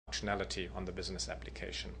functionality on the business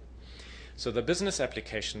application. So the business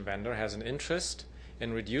application vendor has an interest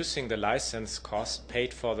in reducing the license cost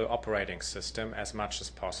paid for the operating system as much as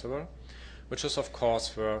possible, which is of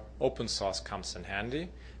course where open source comes in handy,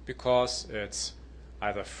 because it's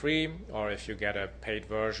either free, or if you get a paid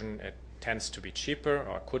version it tends to be cheaper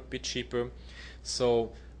or could be cheaper.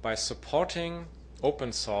 So by supporting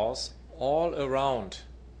open source all around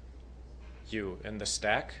you in the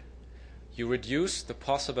stack, you reduce the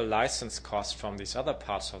possible license cost from these other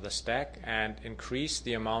parts of the stack and increase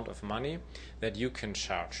the amount of money that you can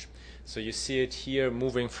charge. So you see it here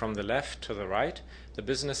moving from the left to the right. The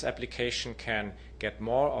business application can get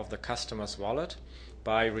more of the customer's wallet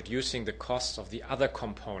by reducing the cost of the other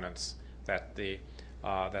components that the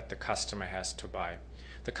customer has to buy.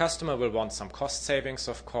 The customer will want some cost savings,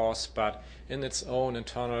 of course, but in its own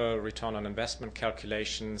internal return on investment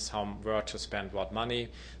calculations, where to spend what money,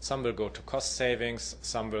 some will go to cost savings,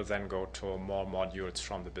 some will then go to more modules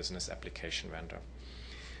from the business application vendor.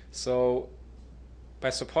 So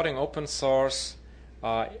by supporting open source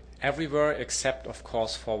everywhere except, of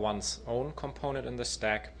course, for one's own component in the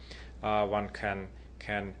stack, one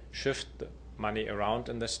can shift the money around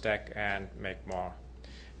in the stack and make more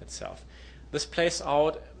itself. This plays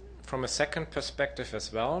out from a second perspective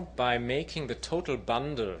as well. By making the total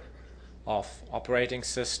bundle of operating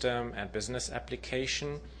system and business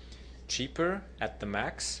application cheaper at the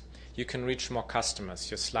max, you can reach more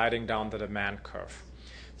customers. You're sliding down the demand curve.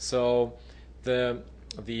 So the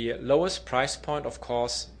lowest price point, of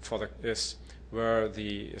course, is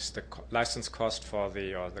the license cost for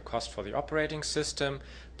the cost for the operating system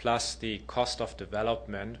plus the cost of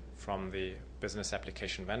development from the business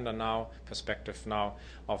application vendor perspective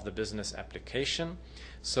of the business application.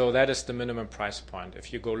 So that is the minimum price point.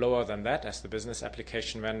 If you go lower than that as the business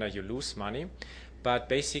application vendor, you lose money. But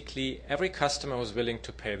basically every customer who's willing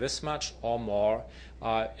to pay this much or more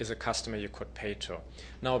is a customer you could pay to.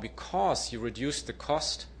 Now, because you reduce the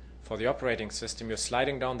cost for the operating system, you're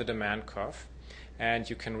sliding down the demand curve and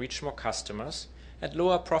you can reach more customers at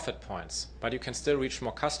lower profit points, but you can still reach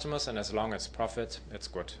more customers, and as long as profit, it's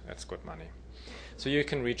good money. So you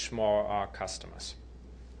can reach more customers.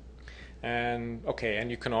 And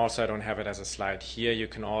you can also, I don't have it as a slide here, you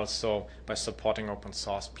can also, by supporting open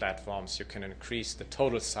source platforms, you can increase the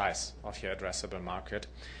total size of your addressable market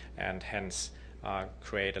and hence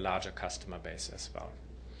create a larger customer base as well.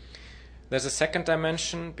 There's a second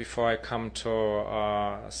dimension before I come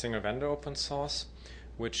to single vendor open source,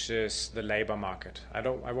 which is the labor market. I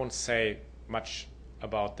won't say much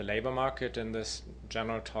about the labor market in this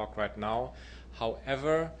general talk right now.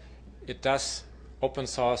 However, open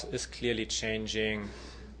source is clearly changing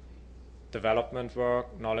development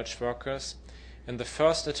work, knowledge workers. In the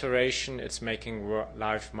first iteration, it's making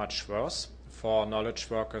life much worse for knowledge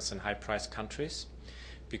workers in high-priced countries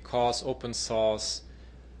because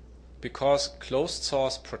closed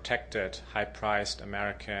source protected high-priced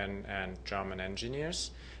American and German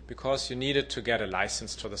engineers, because you needed to get a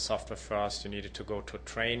license to the software first, you needed to go to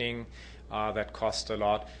training that cost a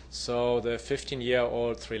lot. So the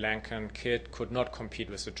 15-year-old Sri Lankan kid could not compete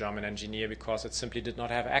with a German engineer because it simply did not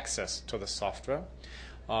have access to the software,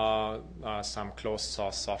 some closed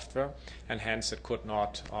source software, and hence it could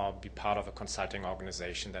not be part of a consulting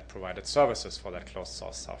organization that provided services for that closed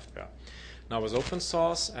source software. Now with open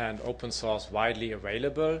source and open source widely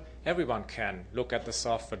available, everyone can look at the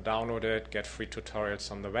software, download it, get free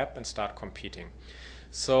tutorials on the web and start competing.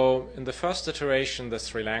 So in the first iteration, the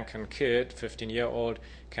Sri Lankan kid, 15-year-old,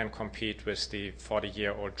 can compete with the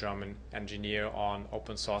 40-year-old German engineer on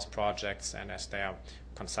open source projects, and as they are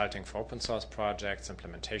consulting for open source projects,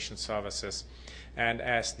 implementation services. And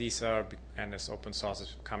as open source is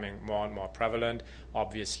becoming more and more prevalent,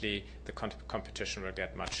 obviously the competition will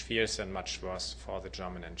get much fiercer and much worse for the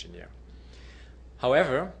German engineer.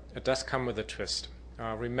 However, it does come with a twist.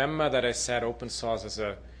 Remember that I said open source is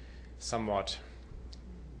a somewhat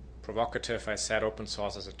provocative. I said open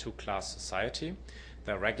source is a two-class society.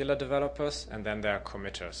 There are regular developers and then there are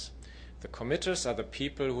committers. The committers are the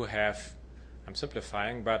people who have, I'm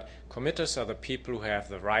simplifying, but committers are the people who have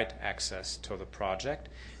the right access to the project.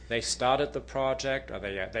 They started the project, or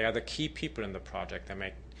they are the key people in the project. They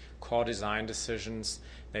make core design decisions,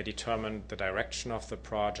 they determine the direction of the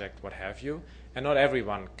project, what have you. And not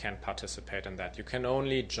everyone can participate in that. You can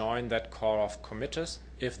only join that core of committers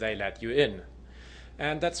if they let you in.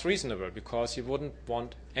 And that's reasonable, because you wouldn't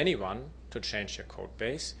want anyone to change your code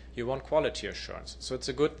base. You want quality assurance, so it's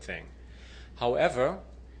a good thing. However,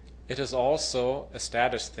 it is also a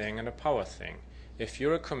status thing and a power thing. If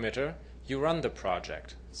you're a committer, you run the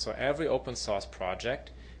project. So every open source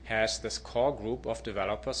project has this core group of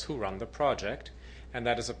developers who run the project, and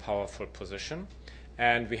that is a powerful position.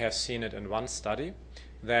 And we have seen it in one study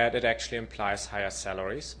that it actually implies higher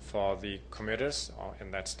salaries for the committers, or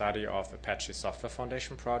in that study of Apache Software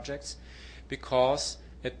Foundation projects, because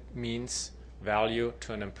it means value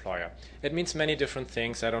to an employer. It means many different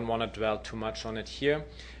things. I don't want to dwell too much on it here.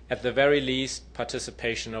 At the very least,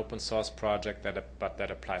 participation in an open source project, but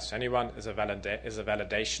that applies to anyone, is a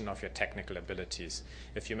validation of your technical abilities.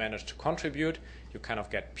 If you manage to contribute, you kind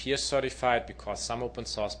of get peer certified, because some open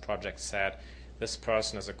source projects said, this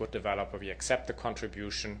person is a good developer, we accept the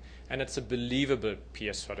contribution, and it's a believable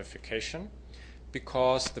peer certification,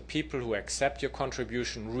 because the people who accept your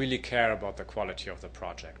contribution really care about the quality of the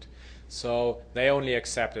project. So they only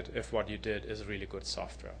accept it if what you did is really good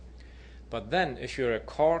software. But then if you're a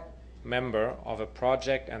core member of a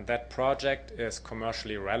project and that project is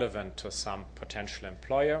commercially relevant to some potential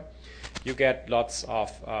employer, you get lots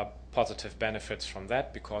of positive benefits from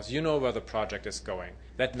that, because you know where the project is going.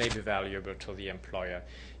 That may be valuable to the employer.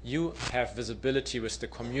 You have visibility with the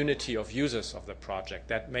community of users of the project.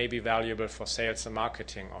 That may be valuable for sales and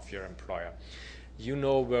marketing of your employer. You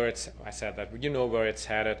know where it's, I said that, you know where it's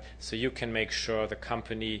headed, so you can make sure the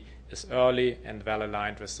company is early and well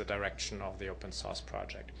aligned with the direction of the open source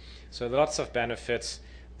project. So lots of benefits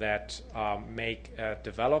that make a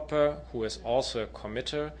developer who is also a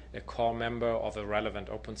committer, a core member of a relevant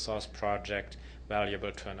open source project,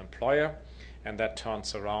 valuable to an employer. And that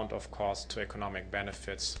turns around, of course, to economic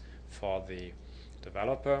benefits for the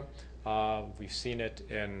developer. We've seen it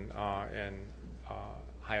in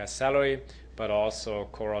higher salary, but also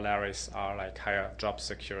corollaries are like higher job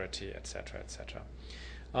security, etc., etc.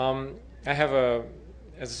 I have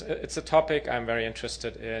it's a topic I'm very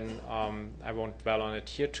interested in. I won't dwell on it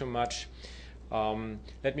here too much.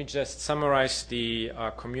 Let me just summarize the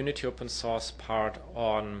community open source part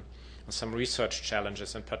on some research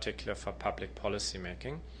challenges, in particular for public policy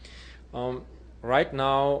making. Right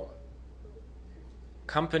now,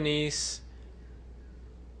 companies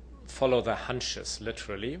follow their hunches,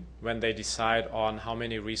 literally, when they decide on how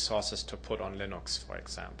many resources to put on Linux, for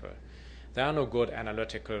example. There are no good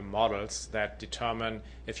analytical models that determine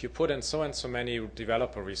if you put in so and so many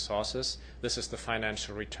developer resources, this is the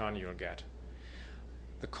financial return you'll get.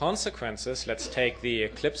 The consequences, let's take the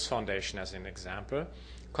Eclipse Foundation as an example.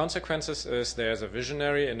 Consequences is there's a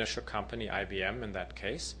visionary initial company, IBM in that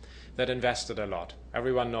case, that invested a lot.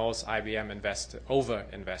 Everyone knows IBM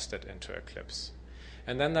over-invested into Eclipse.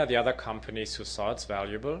 And then there are the other companies who saw it's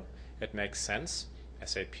valuable, it makes sense,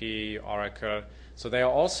 SAP, Oracle. So they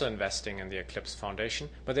are also investing in the Eclipse Foundation,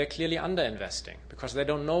 but they're clearly under-investing because they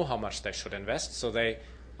don't know how much they should invest, so they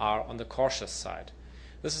are on the cautious side.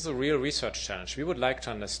 This is a real research challenge. We would like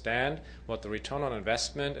to understand what the return on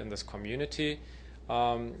investment in this community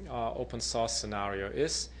open source scenario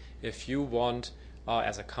is if you want,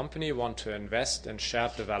 as a company, want to invest in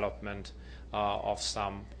shared development of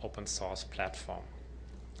some open source platform.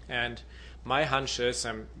 And my hunch is,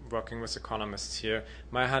 I'm working with economists here,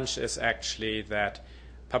 my hunch is actually that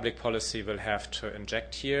public policy will have to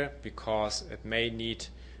inject here because it may need,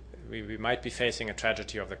 we might be facing a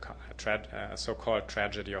tragedy of the so-called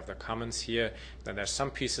tragedy of the commons here. Then there's some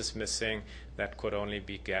pieces missing that could only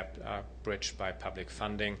be bridged by public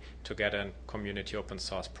funding to get a community open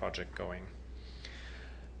source project going.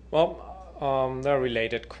 Well, there are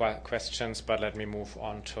related questions, but let me move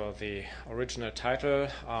on to the original title,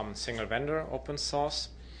 single vendor open source.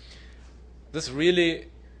 We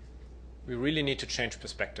really need to change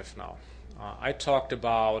perspective now. I talked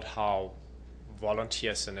about how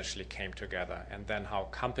volunteers initially came together and then how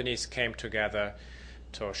companies came together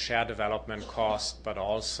to share development costs, but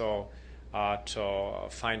also to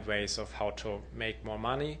find ways of how to make more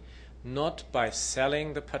money. Not by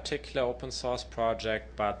selling the particular open source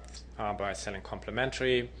project, but by selling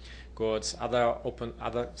complementary goods, other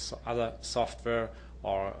software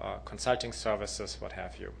or consulting services, what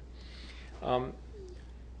have you.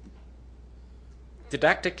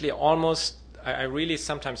 Didactically, almost, I really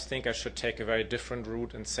sometimes think I should take a very different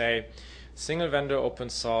route and say single vendor open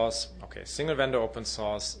source. Okay, single vendor open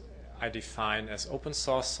source I define as open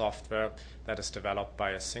source software that is developed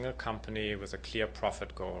by a single company with a clear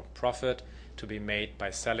profit goal. Profit to be made by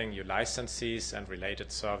selling you licenses and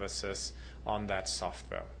related services on that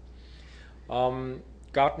software.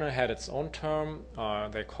 Gartner had its own term.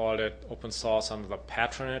 They called it open source under the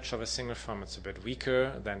patronage of a single firm. It's a bit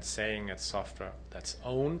weaker than saying it's software that's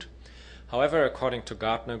owned. However, according to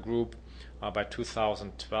Gartner Group, by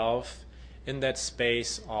 2012, in that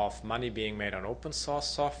space of money being made on open source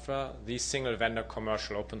software, these single vendor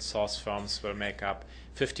commercial open source firms will make up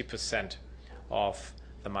 50% of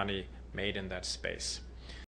the money made in that space.